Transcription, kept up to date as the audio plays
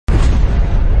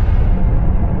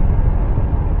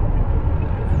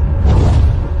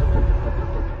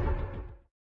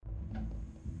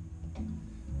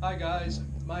guys,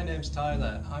 my name's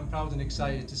Tyler. I'm proud and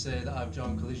excited to say that I've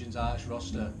joined Collision's artist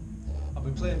roster. I've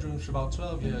been playing drums for about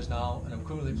 12 years now, and I'm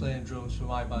currently playing drums for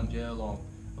my band Yearlong,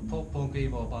 a pop punk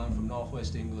emo band from North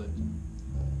West England.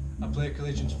 I play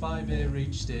Collision's 5A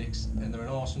reach sticks, and they're an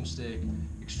awesome stick,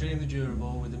 extremely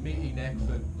durable with a meaty neck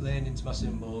for laying into my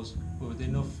cymbals, but with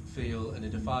enough feel and a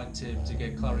defined tip to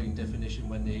get clarity and definition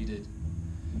when needed.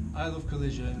 I love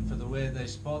Collision for the way they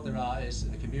support their artists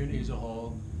and the community as a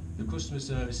whole. The customer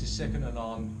service is second to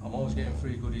none. I'm always getting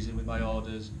free goodies in with my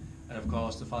orders, and of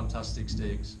course the fantastic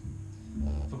sticks.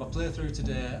 For my playthrough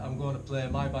today, I'm going to play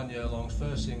my band Yearlong's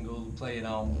first single, Playing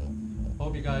Out.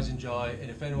 Hope you guys enjoy, and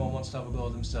if anyone wants to have a go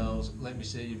themselves, let me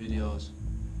see your videos.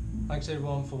 Thanks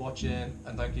everyone for watching,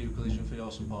 and thank you Collision for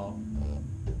your support.